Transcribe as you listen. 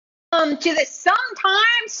To the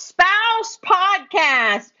Sometimes Spouse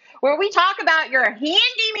podcast, where we talk about your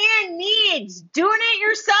handyman needs, doing it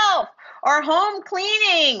yourself, or home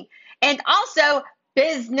cleaning, and also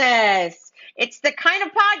business. It's the kind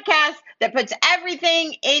of podcast that puts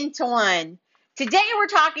everything into one. Today, we're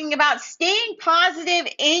talking about staying positive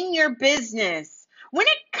in your business. When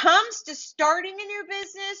it comes to starting a new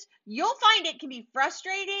business, you'll find it can be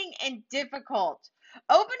frustrating and difficult.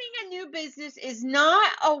 Opening a new business is not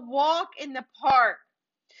a walk in the park.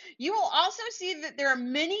 You will also see that there are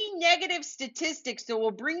many negative statistics that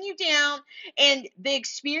will bring you down, and the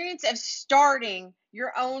experience of starting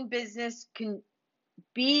your own business can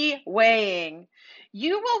be weighing.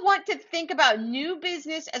 You will want to think about new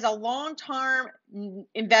business as a long-term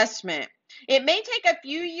investment. It may take a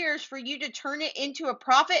few years for you to turn it into a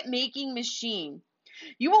profit-making machine.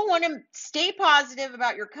 You will want to stay positive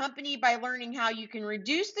about your company by learning how you can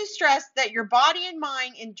reduce the stress that your body and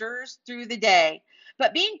mind endures through the day.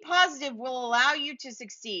 But being positive will allow you to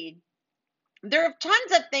succeed. There are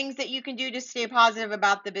tons of things that you can do to stay positive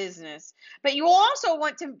about the business, but you will also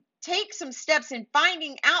want to take some steps in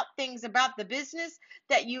finding out things about the business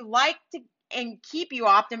that you like to and keep you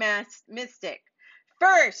optimistic.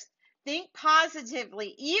 First, think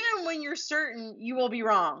positively, even when you're certain you will be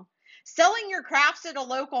wrong. Selling your crafts at a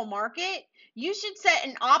local market, you should set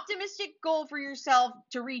an optimistic goal for yourself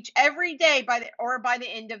to reach every day by the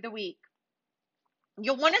end of the week.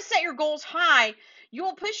 You'll want to set your goals high. You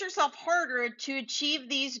will push yourself harder to achieve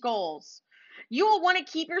these goals. You will want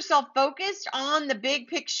to keep yourself focused on the big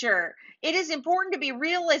picture. It is important to be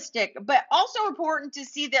realistic, but also important to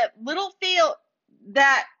see that little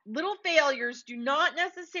failures do not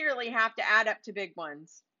necessarily have to add up to big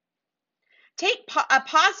ones. Take a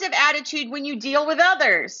positive attitude when you deal with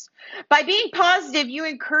others. By being positive, you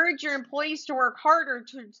encourage your employees to work harder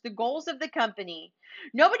towards the goals of the company.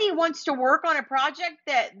 Nobody wants to work on a project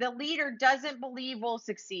that the leader doesn't believe will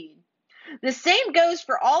succeed. The same goes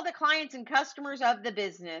for all the clients and customers of the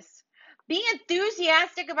business. Be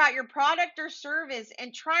enthusiastic about your product or service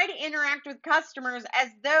and try to interact with customers as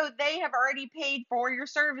though they have already paid for your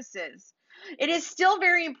services. It is still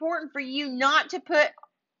very important for you not to put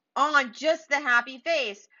on just the happy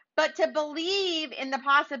face, but to believe in the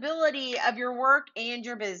possibility of your work and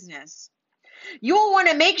your business. You will want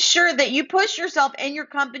to make sure that you push yourself and your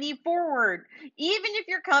company forward, even if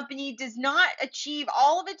your company does not achieve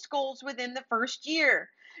all of its goals within the first year.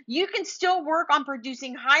 You can still work on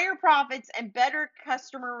producing higher profits and better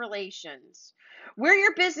customer relations. Where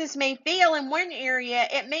your business may fail in one area,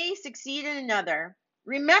 it may succeed in another.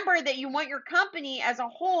 Remember that you want your company as a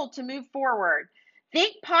whole to move forward.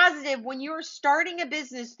 Think positive when you are starting a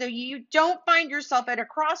business so you don't find yourself at a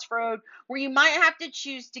crossroad where you might have to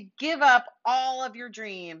choose to give up all of your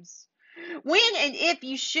dreams. When and if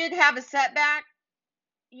you should have a setback,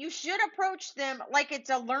 you should approach them like it's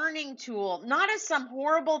a learning tool, not as some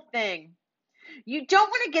horrible thing. You don't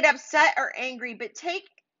want to get upset or angry, but take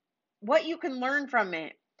what you can learn from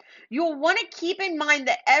it. You'll want to keep in mind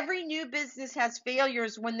that every new business has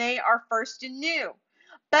failures when they are first and new.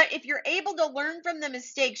 But if you're able to learn from the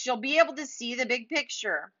mistakes, you'll be able to see the big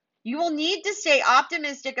picture. You will need to stay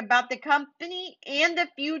optimistic about the company and the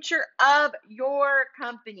future of your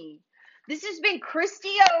company. This has been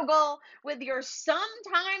Christy Ogle with your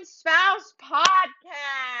Sometimes Spouse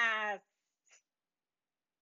podcast.